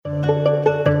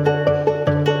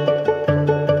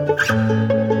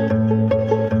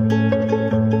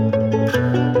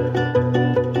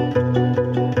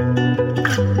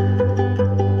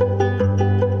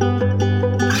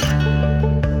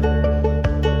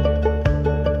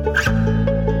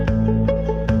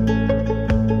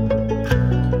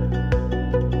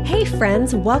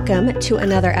Friends, welcome to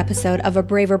another episode of A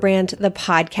Braver Brand, the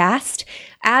podcast.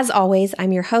 As always,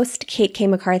 I'm your host, Kate K.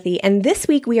 McCarthy, and this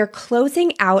week we are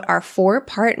closing out our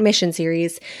 4-part mission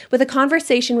series with a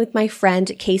conversation with my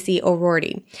friend, Casey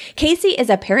O'Rourke. Casey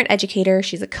is a parent educator,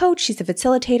 she's a coach, she's a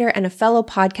facilitator, and a fellow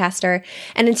podcaster.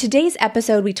 And in today's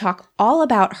episode, we talk all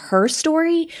about her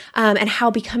story and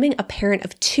how becoming a parent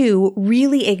of 2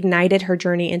 really ignited her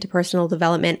journey into personal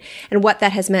development and what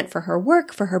that has meant for her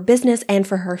work, for her business, and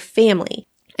for her family.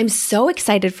 I'm so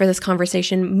excited for this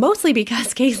conversation, mostly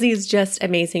because Casey is just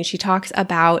amazing. She talks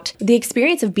about the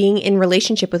experience of being in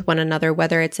relationship with one another,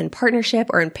 whether it's in partnership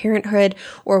or in parenthood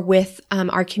or with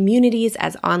our communities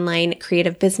as online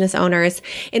creative business owners,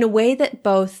 in a way that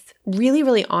both really,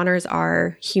 really honors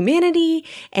our humanity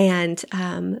and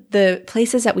the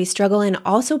places that we struggle in,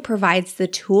 also provides the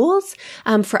tools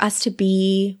for us to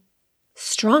be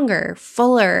stronger,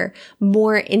 fuller,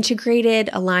 more integrated,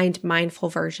 aligned, mindful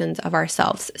versions of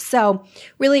ourselves. So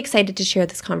really excited to share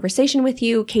this conversation with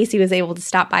you. Casey was able to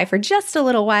stop by for just a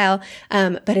little while,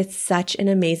 but it's such an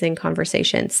amazing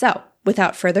conversation. So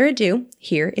without further ado,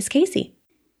 here is Casey.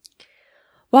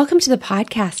 Welcome to the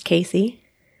podcast, Casey.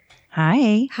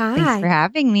 Hi. Hi. Thanks for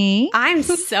having me. I'm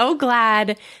so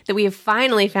glad that we have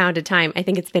finally found a time. I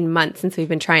think it's been months since we've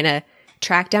been trying to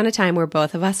track down a time where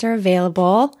both of us are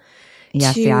available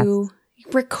to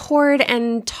record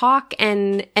and talk,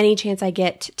 and any chance I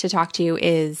get to talk to you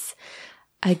is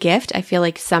a gift. I feel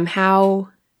like somehow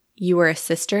you were a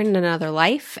sister in another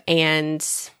life, and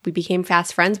we became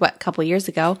fast friends, a couple years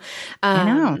ago. I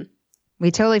know.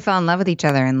 We totally fell in love with each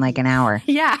other in like an hour.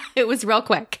 Yeah, it was real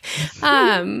quick.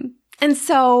 And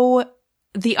so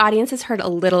the audience has heard a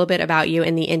little bit about you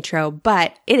in the intro,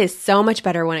 but it is so much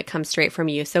better when it comes straight from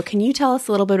you. So can you tell us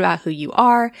a little bit about who you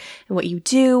are and what you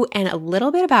do, and a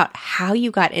little bit about how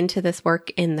you got into this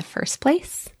work in the first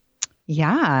place?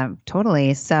 Yeah,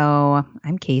 totally. So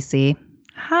I'm Casey.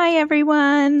 Hi,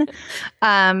 everyone.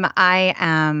 I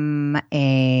am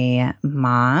a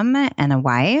mom and a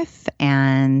wife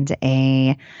and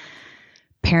a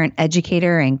parent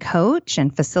educator and coach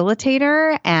and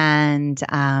facilitator. And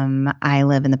I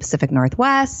live in the Pacific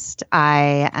Northwest.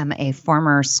 I am a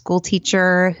former school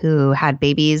teacher who had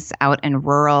babies out in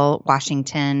rural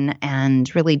Washington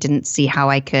and really didn't see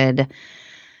how I could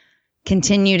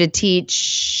continue to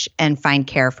teach and find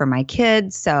care for my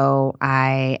kids. So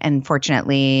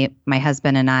fortunately, my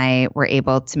husband and I were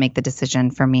able to make the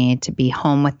decision for me to be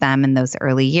home with them in those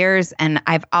early years. And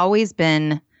I've always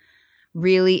been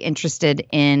really interested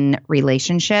in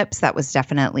relationships. That was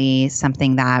definitely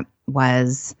something that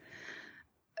was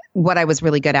what I was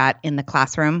really good at in the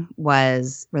classroom,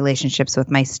 was relationships with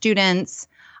my students.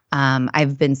 I've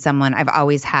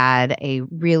always had a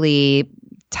really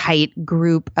tight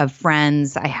group of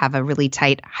friends. I have a really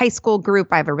tight high school group.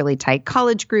 I have a really tight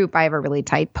college group. I have a really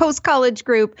tight post-college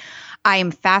group. I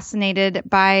am fascinated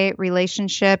by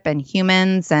relationship and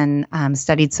humans, and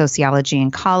studied sociology in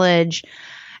college.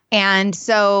 And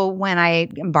so when I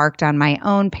embarked on my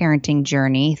own parenting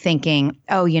journey, thinking,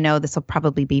 this will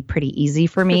probably be pretty easy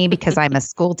for me because I'm a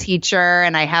school teacher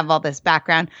and I have all this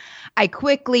background, I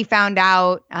quickly found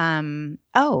out,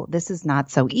 this is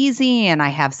not so easy. And I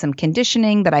have some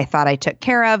conditioning that I thought I took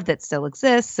care of that still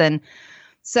exists. And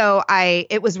so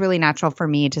it was really natural for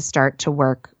me to start to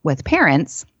work with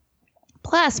parents.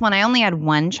 Plus, when I only had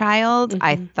one child,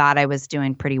 I thought I was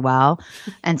doing pretty well.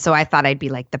 And so I thought I'd be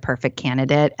like the perfect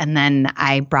candidate. And then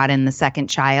I brought in the second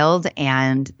child,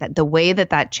 and the way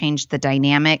that changed the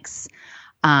dynamics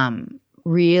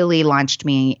really launched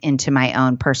me into my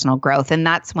own personal growth. And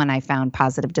that's when I found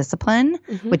Positive Discipline,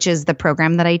 which is the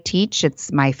program that I teach.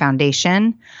 It's my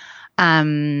foundation.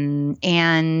 And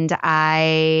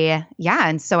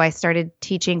so I started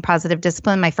teaching Positive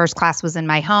Discipline. My first class was in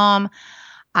my home.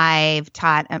 I've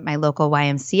taught at my local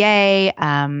YMCA,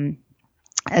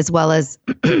 as well as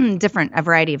a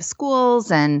variety of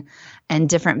schools and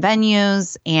different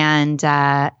venues. And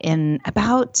in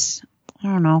about,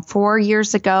 4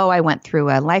 years ago, I went through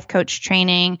a life coach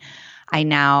training. I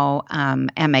now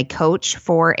am a coach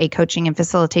for a coaching and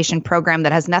facilitation program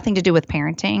that has nothing to do with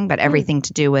parenting, but everything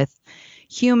to do with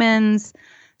humans.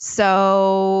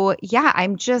 So yeah,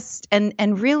 I'm just,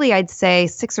 and really I'd say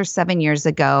 6 or 7 years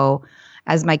ago,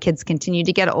 as my kids continued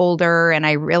to get older and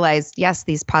I realized, yes,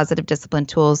 these positive discipline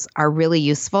tools are really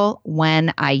useful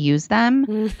when I use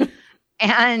them.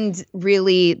 And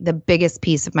really the biggest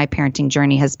piece of my parenting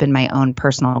journey has been my own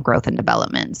personal growth and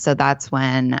development. So that's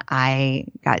when I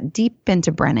got deep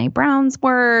into Brené Brown's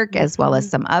work as well as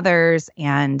some others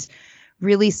and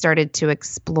really started to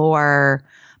explore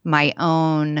my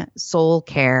own soul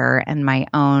care and my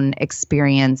own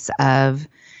experience of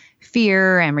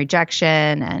fear and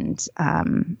rejection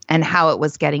and how it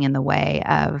was getting in the way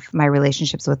of my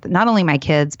relationships with not only my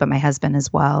kids, but my husband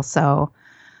as well. So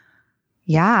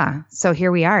yeah. So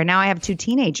here we are. Now I have 2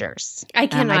 teenagers. I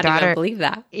cannot even believe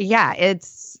that. Yeah.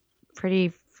 It's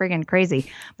pretty friggin' crazy.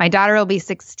 My daughter will be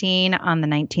 16 on the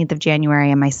 19th of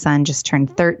January and my son just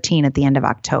turned 13 at the end of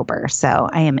October. So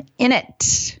I am in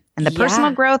it. And the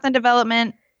personal growth and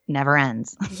development never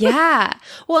ends. Yeah.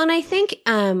 Well, and I think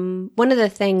one of the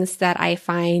things that I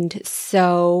find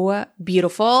so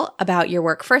beautiful about your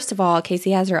work, first of all,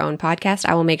 Casey has her own podcast.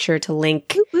 I will make sure to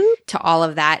link to all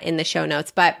of that in the show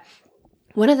notes. But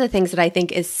one of the things that I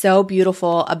think is so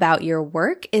beautiful about your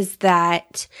work is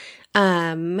that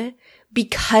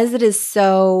because it is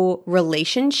so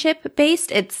relationship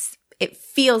based, it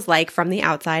feels like from the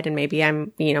outside, and maybe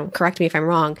I'm, correct me if I'm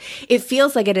wrong, it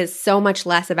feels like it is so much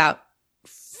less about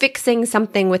fixing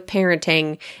something with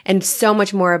parenting and so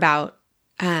much more about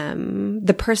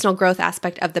the personal growth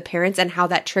aspect of the parents and how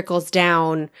that trickles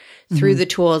down through the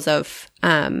tools of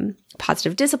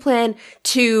positive discipline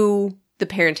to the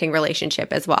parenting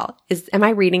relationship as well. Am I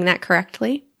reading that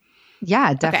correctly?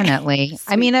 Yeah, definitely. Okay.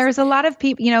 I mean, there's a lot of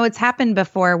people, it's happened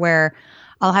before where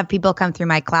I'll have people come through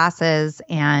my classes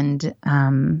and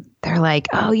they're like,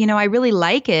 oh, I really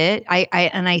like it.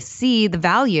 I see the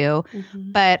value,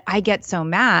 but I get so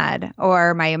mad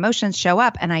or my emotions show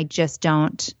up and I just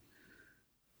don't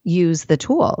use the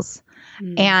tools.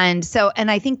 And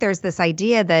I think there's this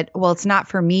idea that, well, it's not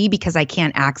for me because I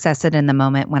can't access it in the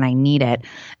moment when I need it.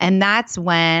 And that's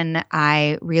when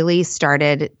I really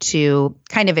started to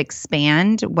kind of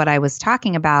expand what I was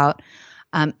talking about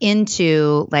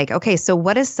into like, okay, so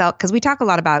what is because we talk a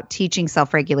lot about teaching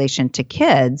self-regulation to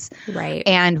kids. Right.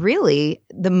 And really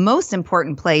the most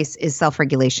important place is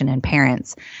self-regulation in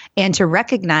parents. And to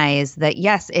recognize that,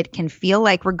 yes, it can feel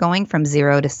like we're going from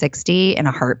 0 to 60 in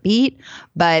a heartbeat,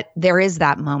 but there is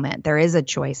that moment. There is a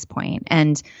choice point.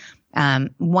 And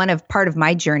part of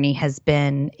my journey has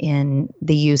been in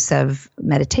the use of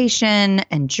meditation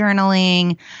and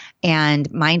journaling and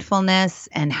mindfulness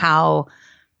and how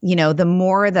the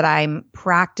more that I'm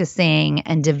practicing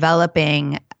and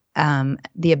developing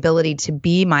the ability to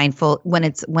be mindful when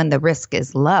the risk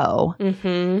is low,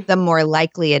 the more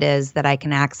likely it is that I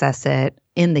can access it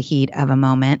in the heat of a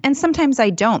moment. And sometimes I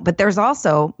don't, but there's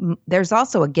also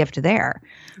a gift there,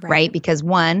 right? Because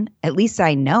 1, at least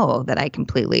I know that I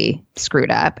completely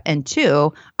screwed up. And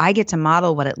 2, I get to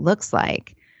model what it looks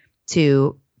like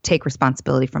to take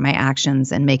responsibility for my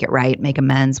actions and make it right, make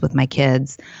amends with my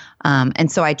kids.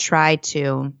 And so I try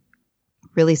to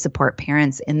really support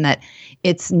parents in that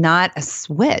it's not a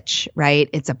switch,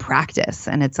 right? It's a practice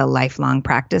and it's a lifelong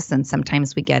practice. And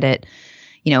sometimes we get it,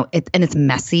 and it's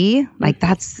messy. Like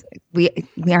we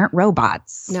aren't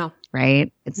robots. No.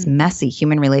 Right? It's messy.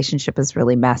 Human relationship is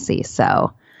really messy.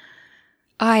 So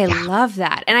I love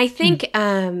that. And I think,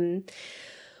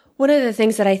 one of the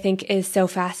things that I think is so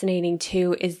fascinating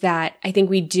too is that I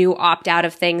think we do opt out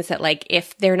of things that, like,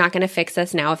 if they're not going to fix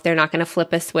us now, if they're not going to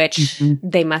flip a switch,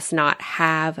 they must not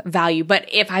have value. But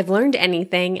if I've learned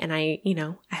anything, and I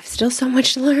have still so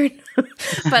much to learn,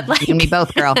 but like you and me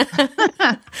both, girl.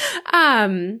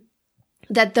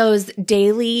 That those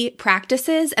daily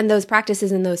practices and those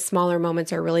practices in those smaller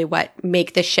moments are really what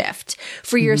make the shift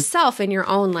for yourself in your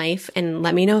own life. And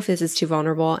let me know if this is too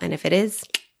vulnerable. And if it is,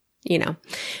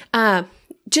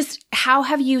 just how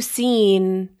have you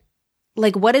seen,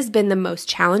 like, what has been the most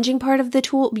challenging part of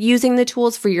using the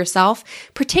tools for yourself,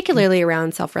 particularly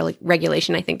around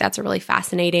self-regulation? I think that's a really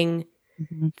fascinating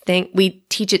thing. We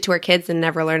teach it to our kids and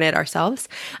never learn it ourselves.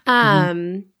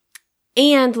 And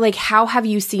like, how have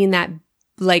you seen that?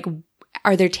 Like,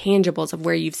 are there tangibles of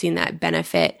where you've seen that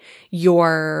benefit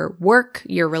your work,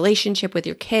 your relationship with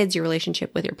your kids, your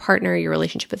relationship with your partner, your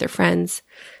relationship with your friends?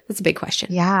 That's a big question.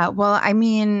 Yeah. Well, I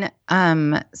mean,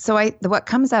 what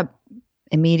comes up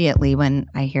immediately when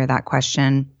I hear that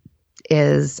question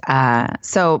is,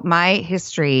 so my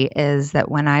history is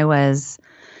that when I was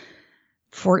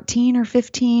 14 or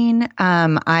 15,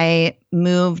 I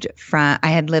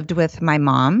had lived with my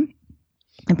mom.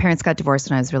 My parents got divorced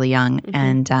when I was really young.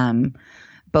 And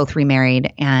both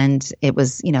remarried, and it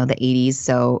was, the 80s.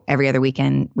 So every other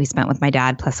weekend we spent with my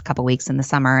dad, plus a couple weeks in the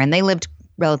summer, and they lived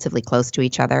relatively close to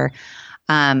each other.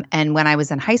 And when I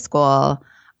was in high school,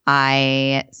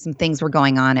 some things were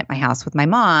going on at my house with my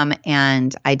mom,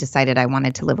 and I decided I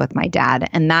wanted to live with my dad.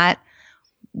 And that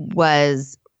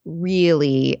was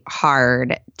really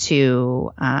hard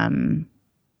to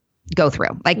go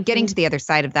through. Like getting to the other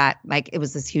side of that, like it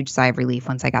was this huge sigh of relief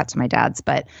once I got to my dad's,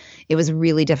 but it was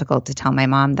really difficult to tell my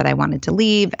mom that I wanted to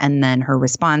leave. And then her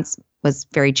response was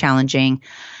very challenging.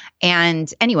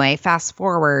 And anyway, fast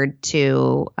forward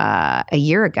to a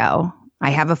year ago, I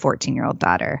have a 14-year-old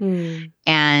daughter,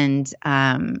 and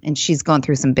she's going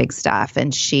through some big stuff,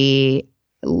 and she,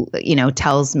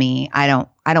 tells me, I don't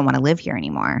want to live here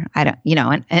anymore. I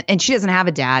don't, and she doesn't have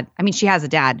a dad. I mean, she has a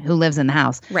dad who lives in the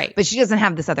house, right? But she doesn't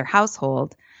have this other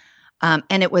household.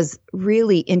 And it was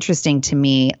really interesting to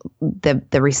me,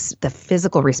 the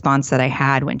physical response that I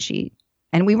had when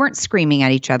and we weren't screaming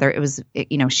at each other. It was,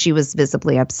 she was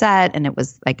visibly upset, and it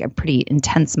was like a pretty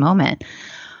intense moment.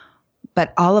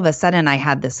 But all of a sudden I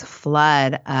had this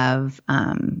flood of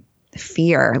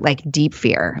fear, like deep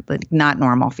fear, like not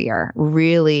normal fear,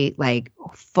 really like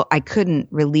I couldn't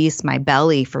release my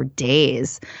belly for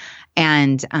days.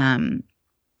 And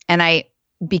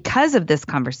because of this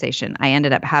conversation, I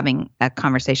ended up having a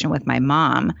conversation with my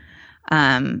mom,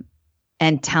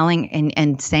 and telling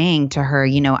and saying to her,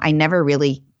 I never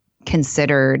really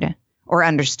considered or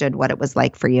understood what it was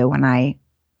like for you when I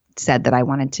said that I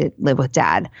wanted to live with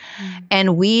dad.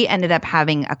 And we ended up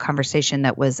having a conversation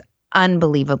that was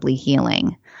unbelievably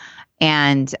healing.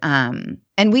 And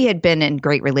we had been in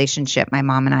great relationship, my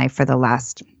mom and I, for the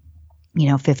last,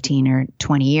 15 or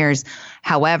 20 years.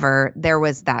 However, there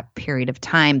was that period of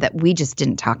time that we just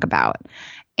didn't talk about.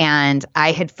 And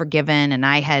I had forgiven, and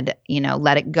I had,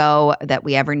 let it go that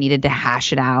we ever needed to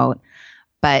hash it out.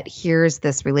 But here's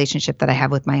this relationship that I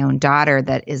have with my own daughter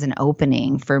that is an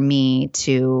opening for me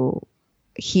to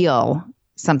heal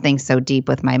something so deep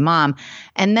with my mom.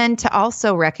 And then to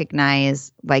also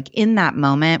recognize, like in that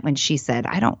moment when she said,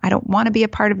 I don't want to be a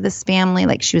part of this family,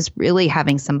 like she was really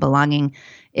having some belonging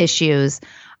issues,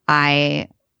 I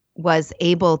was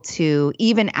able to,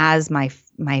 even as my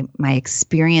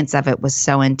experience of it was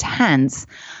so intense,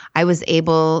 I was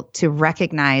able to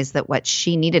recognize that what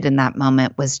she needed in that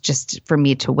moment was just for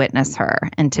me to witness her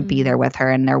and to be there with her.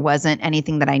 And there wasn't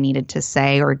anything that I needed to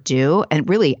say or do. And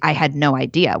really, I had no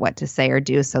idea what to say or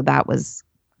do. So that was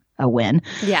a win.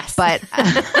 Yes. But,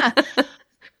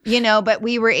 but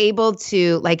we were able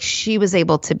to, like, she was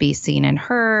able to be seen and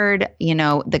heard.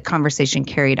 The conversation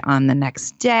carried on the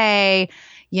next day.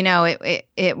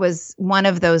 It was one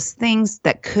of those things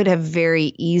that could have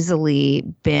very easily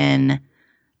been,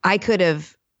 I could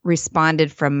have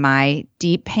responded from my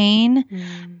deep pain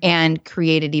and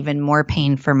created even more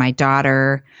pain for my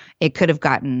daughter. It could have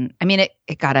gotten,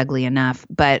 it got ugly enough,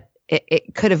 but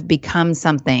it could have become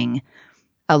something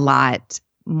a lot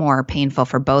more painful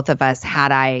for both of us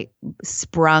had I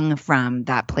sprung from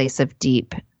that place of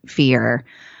deep fear.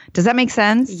 Does that make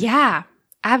sense? Yeah,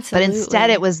 absolutely. But instead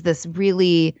it was this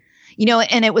really,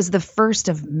 and it was the first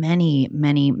of many,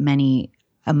 many, many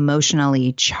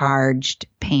emotionally charged,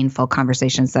 painful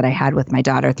conversations that I had with my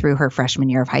daughter through her freshman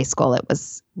year of high school. It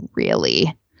was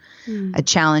really a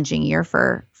challenging year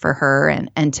for her,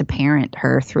 and to parent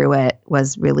her through it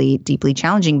was really deeply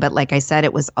challenging. But like I said,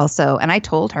 it was also, and I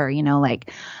told her, I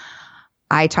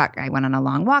went on a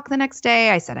long walk the next day.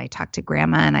 I said, I talked to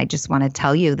grandma, and I just want to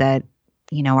tell you that,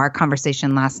 our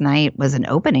conversation last night was an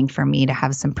opening for me to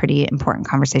have some pretty important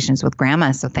conversations with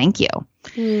grandma. So thank you.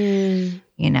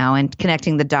 And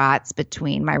connecting the dots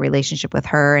between my relationship with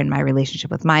her and my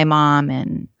relationship with my mom.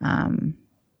 And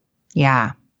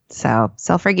so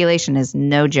self-regulation is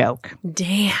no joke.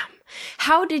 Damn.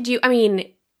 How did you,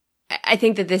 I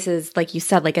think that this is, like you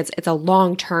said, like it's a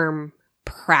long-term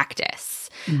practice.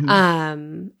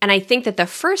 And I think that the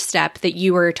first step that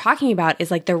you were talking about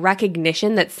is like the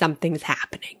recognition that something's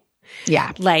happening.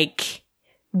 Yeah. Like,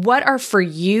 what are for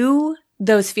you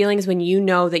those feelings when you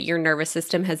know that your nervous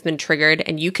system has been triggered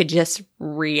and you could just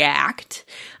react?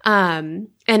 And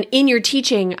in your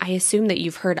teaching, I assume that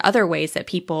you've heard other ways that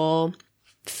people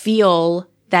feel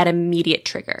that immediate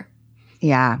trigger.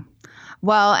 Yeah.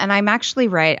 Well, and I'm actually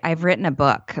right. I've written a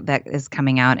book that is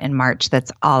coming out in March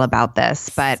that's all about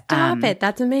this. But stop it.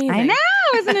 That's amazing. I know.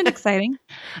 Isn't it exciting?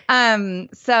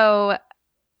 So,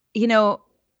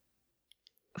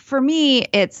 for me,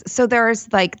 there's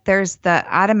the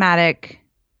automatic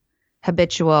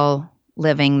habitual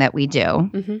living that we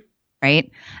do,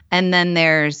 right? And then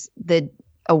there's the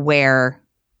aware,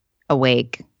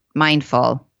 awake,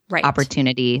 mindful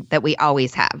opportunity that we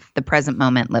always have, the present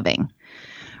moment living,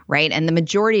 right? And the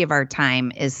majority of our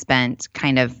time is spent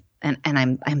kind of, and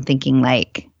I'm thinking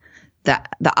like the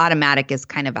automatic is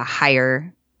kind of a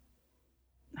higher,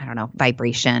 I don't know,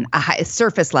 vibration, a high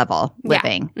surface level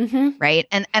living, right?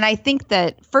 And I think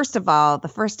that first of all, the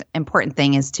first important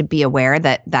thing is to be aware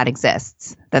that that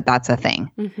exists, that that's a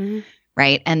thing,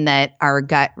 right? And that our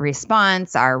gut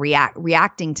response, our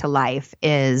reacting to life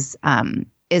is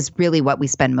really what we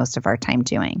spend most of our time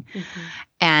doing.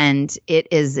 And it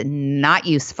is not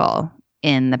useful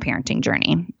in the parenting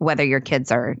journey, whether your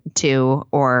kids are 2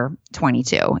 or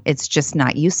 22. It's just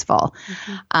not useful.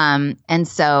 And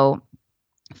so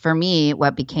for me,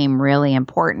 what became really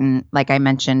important, like I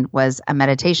mentioned, was a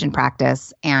meditation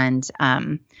practice. And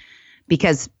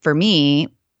because for me,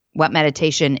 what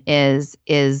meditation is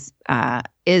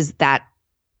that,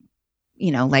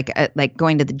 you know, like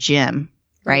going to the gym,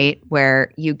 right?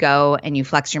 Where you go and you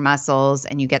flex your muscles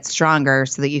and you get stronger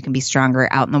so that you can be stronger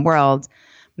out in the world.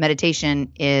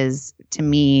 Meditation is, to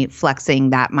me, flexing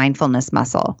that mindfulness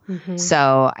muscle.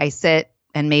 So I sit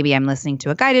and maybe I'm listening to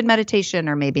a guided meditation,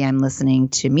 or maybe I'm listening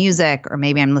to music, or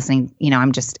maybe I'm listening, you know,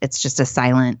 it's just a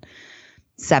silent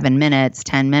 7 minutes,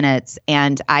 10 minutes.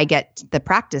 And I get the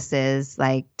practices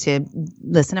like to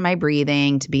listen to my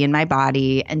breathing, to be in my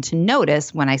body, and to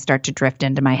notice when I start to drift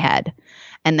into my head,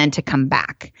 and then to come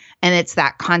back. And it's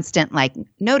that constant like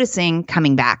noticing,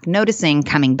 coming back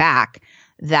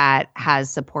that has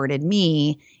supported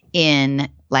me in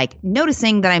like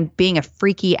noticing that I'm being a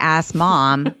freaky ass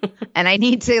mom and I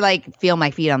need to like feel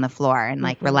my feet on the floor and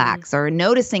like relax, or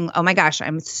noticing, oh my gosh,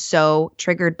 I'm so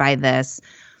triggered by this.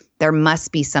 There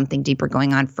must be something deeper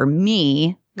going on for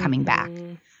me coming back.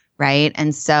 Right.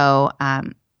 And so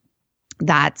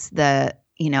that's the,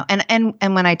 you know, and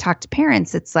when I talk to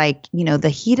parents, it's like, you know, the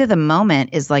heat of the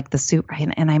moment is like the super,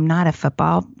 and I'm not a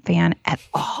football fan at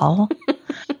all.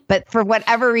 But for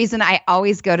whatever reason, I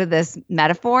always go to this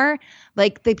metaphor.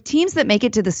 Like the teams that make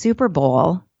it to the Super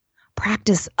Bowl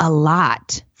practice a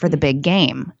lot for the big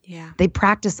game. Yeah. They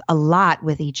practice a lot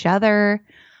with each other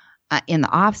in the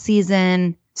off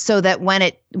season, so that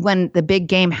when the big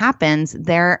game happens,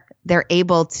 they're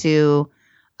able to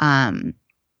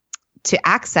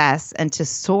access and to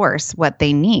source what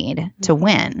they need to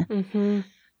win.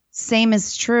 Same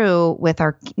is true with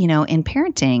our, you know, in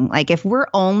parenting. Like if we're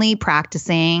only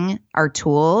practicing our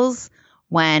tools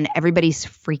when everybody's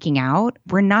freaking out,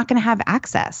 we're not going to have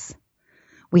access.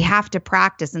 We have to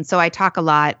practice. And so I talk a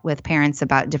lot with parents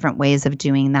about different ways of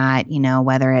doing that, you know,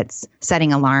 whether it's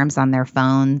setting alarms on their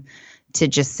phone to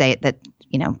just say that,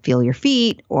 you know, feel your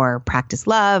feet, or practice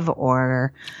love,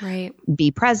 or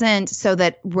be present, so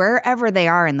that wherever they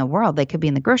are in the world, they could be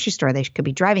in the grocery store, they could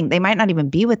be driving, they might not even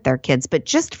be with their kids, but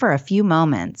just for a few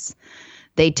moments,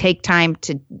 they take time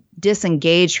to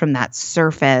disengage from that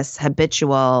surface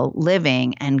habitual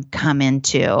living and come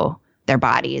into their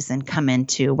bodies and come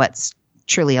into what's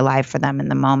truly alive for them in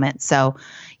the moment. So,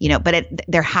 you know, but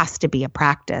there has to be a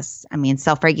practice. I mean,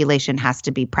 self-regulation has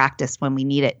to be practiced when we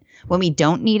need it, when we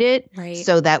don't need it,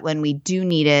 so that when we do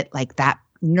need it, like that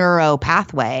neuro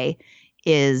pathway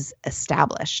is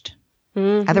established.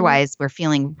 Otherwise, we're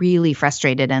feeling really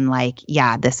frustrated and like,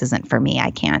 yeah, this isn't for me.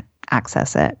 I can't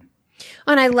access it.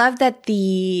 And I love that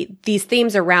these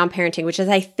themes around parenting, which is,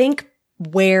 I think,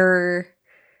 where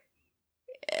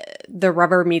the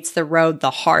rubber meets the road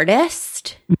the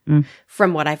hardest,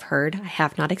 from what I've heard. I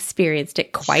have not experienced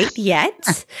it quite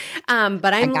yet,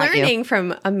 but I'm learning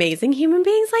from amazing human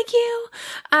beings like you.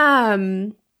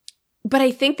 But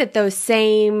I think that those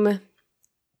same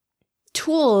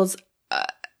tools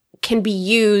can be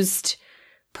used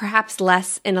perhaps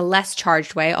in a less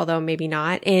charged way, although maybe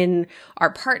not, in our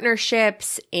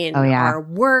partnerships, in our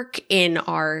work, in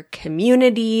our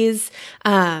communities.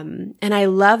 And I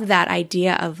love that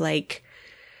idea of like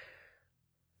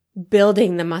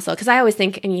building the muscle. Cause I always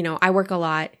think, and you know, I work a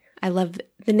lot. I love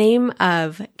the name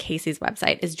of Casey's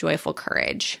website is Joyful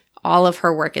Courage. All of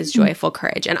her work is Joyful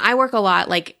Courage. And I work a lot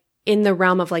like in the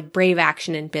realm of like brave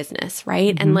action in business,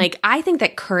 right? And like, I think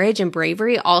that courage and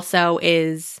bravery also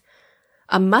is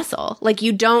a muscle. Like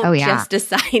you don't just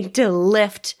decide to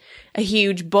lift a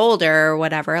huge boulder or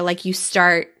whatever. Like you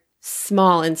start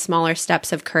small and smaller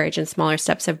steps of courage and smaller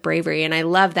steps of bravery. And I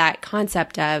love that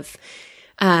concept of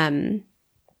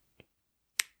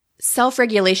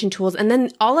self-regulation tools, and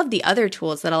then all of the other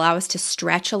tools that allow us to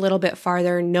stretch a little bit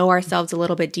farther, know ourselves a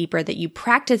little bit deeper, that you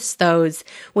practice those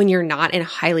when you're not in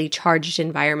highly charged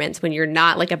environments, when you're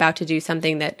not like about to do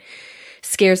something that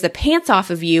scares the pants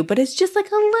off of you, but it's just like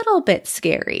a little bit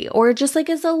scary, or just like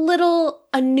is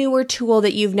a newer tool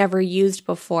that you've never used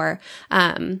before.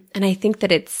 And I think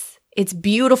that it's it's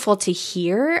beautiful to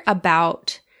hear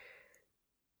about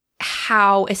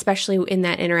how, especially in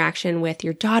that interaction with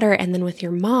your daughter and then with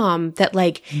your mom, that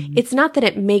like, it's not that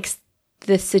it makes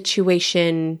the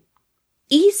situation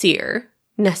easier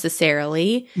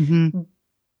necessarily,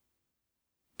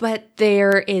 but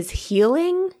there is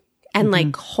healing and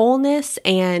like wholeness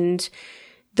and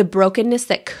the brokenness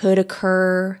that could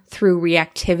occur through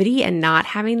reactivity and not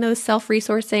having those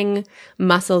self-resourcing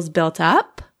muscles built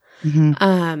up.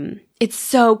 It's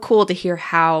so cool to hear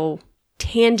how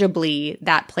tangibly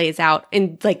that plays out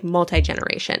in like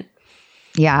multi-generation.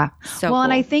 Yeah. So well, cool.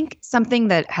 And I think something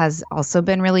that has also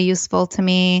been really useful to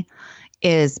me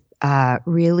is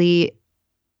really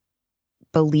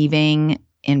believing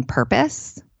in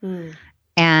purpose.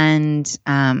 And,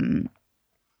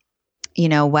 you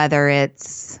know, whether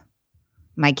it's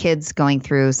my kids going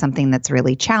through something that's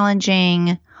really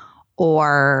challenging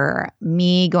or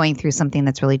me going through something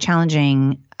that's really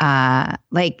challenging,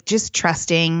 like just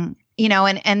trusting, you know,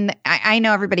 and I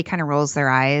know everybody kind of rolls their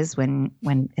eyes when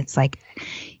it's like,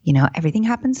 you know, everything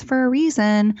happens for a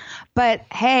reason, but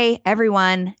hey,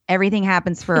 everyone, everything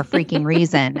happens for a freaking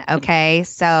reason. Okay.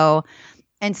 So,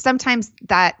 and sometimes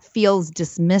that feels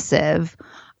dismissive.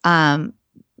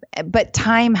 But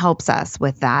time helps us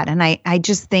with that. And I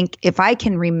just think if I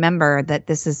can remember that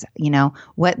this is, you know,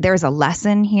 there's a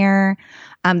lesson here.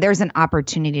 There's an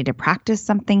opportunity to practice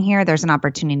something here. There's an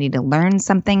opportunity to learn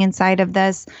something inside of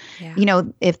this. Yeah. You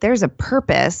know, if there's a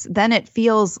purpose, then it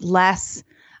feels less,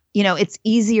 you know, it's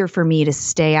easier for me to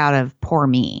stay out of poor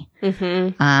me.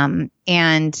 And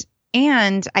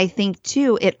I think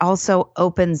too, it also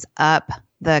opens up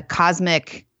the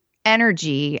cosmic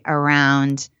energy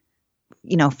around,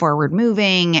 you know, forward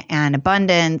moving and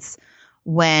abundance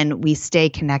when we stay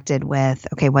connected with,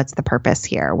 okay, what's the purpose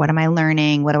here? What am I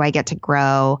learning? What do I get to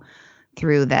grow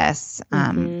through this?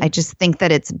 I just think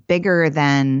that it's bigger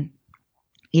than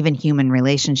even human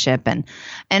relationship. And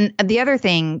the other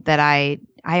thing that I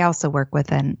also work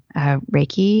with a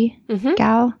Reiki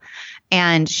gal,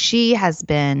 and she has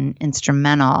been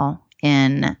instrumental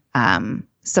in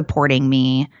supporting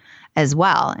me as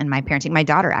well in my parenting. My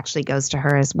daughter actually goes to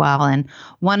her as well. And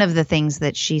one of the things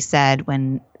that she said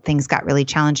when things got really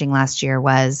challenging last year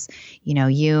was, you know,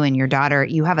 you and your daughter,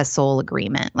 you have a soul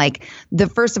agreement. Like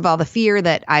first of all, the fear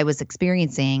that I was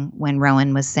experiencing when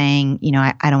Rowan was saying, you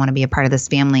know, I don't want to be a part of this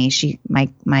family.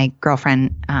 My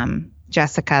girlfriend,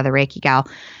 Jessica, the Reiki gal,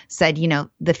 said, you know,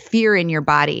 the fear in your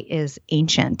body is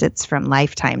ancient. It's from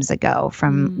lifetimes ago,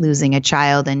 from losing a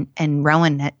child. And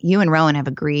Rowan, you and Rowan have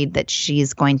agreed that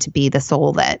she's going to be the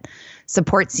soul that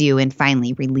supports you in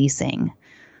finally releasing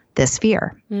this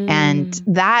fear. And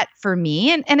that for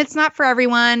me, and it's not for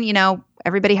everyone, you know,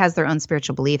 everybody has their own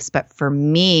spiritual beliefs, but for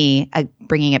me,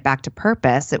 bringing it back to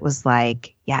purpose, it was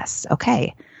like, yes,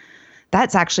 okay,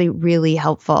 that's actually really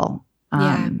helpful.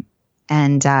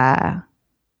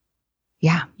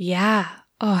 Yeah.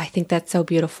 Oh, I think that's so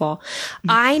beautiful.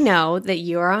 I know that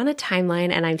you're on a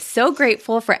timeline and I'm so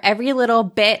grateful for every little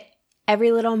bit,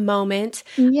 every little moment.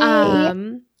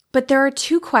 But there are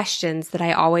two questions that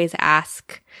I always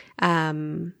ask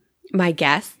my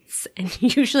guests, and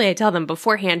usually I tell them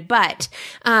beforehand, but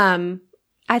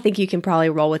I think you can probably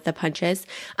roll with the punches.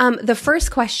 The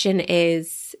first question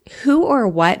is, who or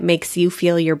what makes you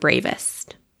feel your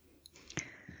bravest?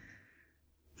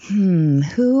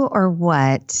 Who or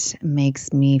what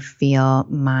makes me feel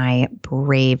my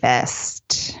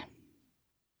bravest?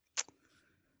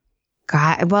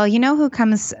 God, well, you know who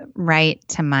comes right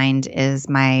to mind is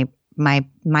my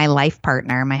life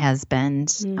partner, my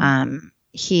husband.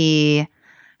 He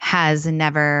has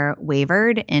never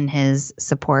wavered in his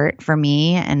support for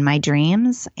me and my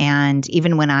dreams. And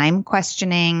even when I'm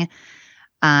questioning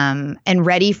and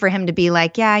ready for him to be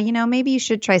like, yeah, you know, maybe you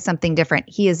should try something different,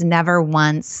 he has never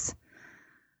once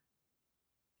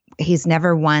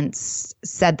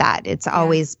said that. It's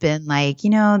always been like, you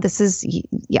know,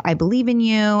 I believe in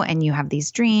you and you have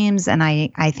these dreams and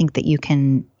I think that you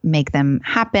can make them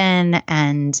happen.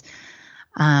 And,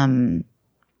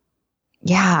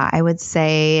 I would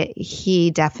say he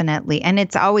definitely, and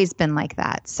it's always been like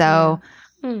that. So,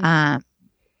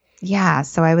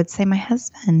 so I would say my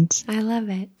husband. I love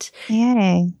it.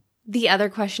 Yay. The other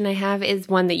question I have is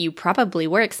one that you probably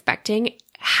were expecting.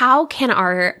 How can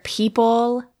our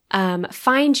people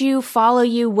find you, follow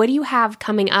you? What do you have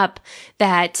coming up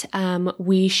that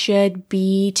we should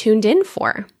be tuned in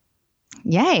for?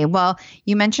 Yay. Well,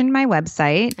 you mentioned my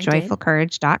website,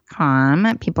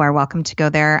 joyfulcourage.com. People are welcome to go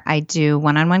there. I do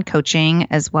one-on-one coaching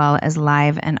as well as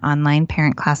live and online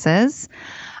parent classes.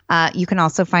 You can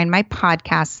also find my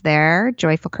podcasts there,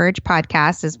 Joyful Courage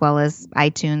Podcast, as well as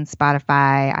iTunes,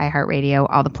 Spotify, iHeartRadio,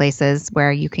 all the places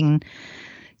where you can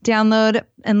download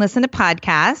and listen to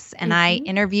podcasts. And I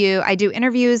do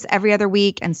interviews every other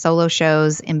week and solo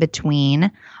shows in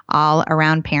between, all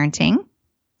around parenting.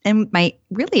 And my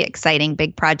really exciting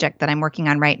big project that I'm working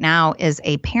on right now is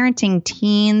a Parenting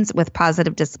Teens with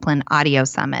Positive Discipline audio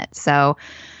summit. So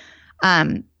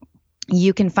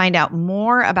you can find out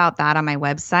more about that on my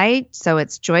website. So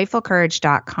it's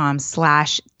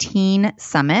joyfulcourage.com/teen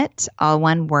summit, all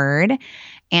one word.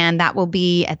 And that will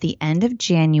be at the end of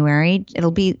January.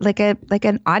 It'll be like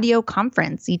an audio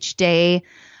conference. Each day,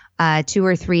 2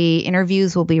 or 3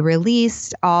 interviews will be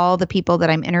released. All the people that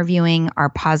I'm interviewing are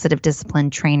positive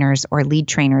discipline trainers or lead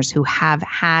trainers who have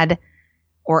had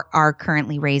or are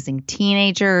currently raising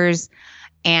teenagers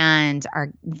and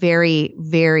are very,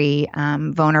 very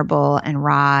vulnerable and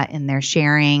raw in their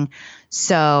sharing.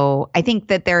 So I think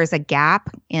that there is a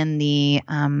gap in the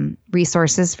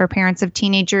resources for parents of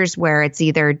teenagers where it's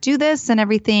either do this and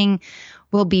everything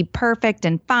will be perfect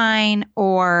and fine,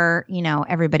 or,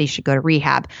 everybody should go to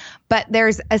rehab. But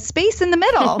there's a space in the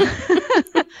middle.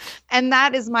 And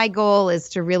that is my goal, is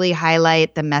to really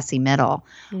highlight the messy middle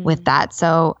with that.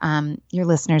 So your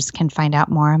listeners can find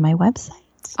out more on my website.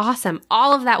 Awesome.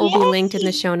 All of that will be linked in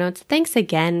the show notes. Thanks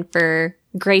again for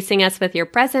gracing us with your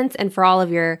presence and for all of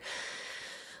your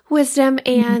wisdom.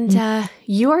 And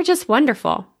you are just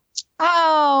wonderful.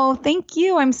 Oh, thank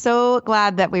you. I'm so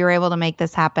glad that we were able to make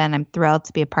this happen. I'm thrilled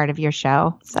to be a part of your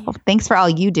show. So thanks for all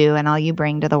you do and all you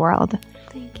bring to the world.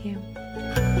 Thank you.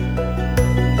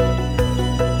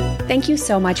 Thank you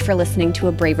so much for listening to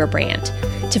A Braver Brand.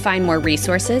 To find more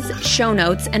resources, show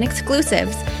notes, and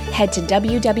exclusives, head to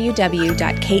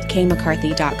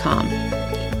www.katekmccarthy.com.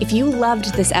 If you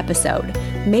loved this episode,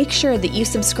 make sure that you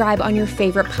subscribe on your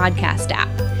favorite podcast app.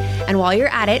 And while you're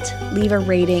at it, leave a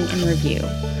rating and review.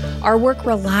 Our work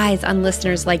relies on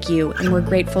listeners like you, and we're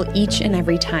grateful each and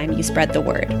every time you spread the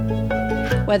word.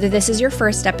 Whether this is your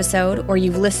first episode or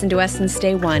you've listened to us since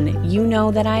day one, you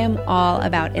know that I am all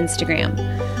about Instagram.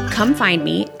 Come find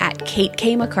me at Kate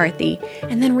K. McCarthy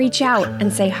and then reach out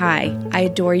and say hi. I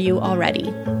adore you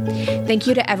already. Thank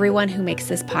you to everyone who makes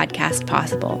this podcast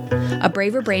possible. A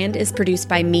Braver Brand is produced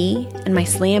by me and my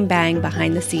slam bang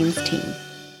behind the scenes team.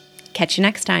 Catch you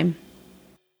next time.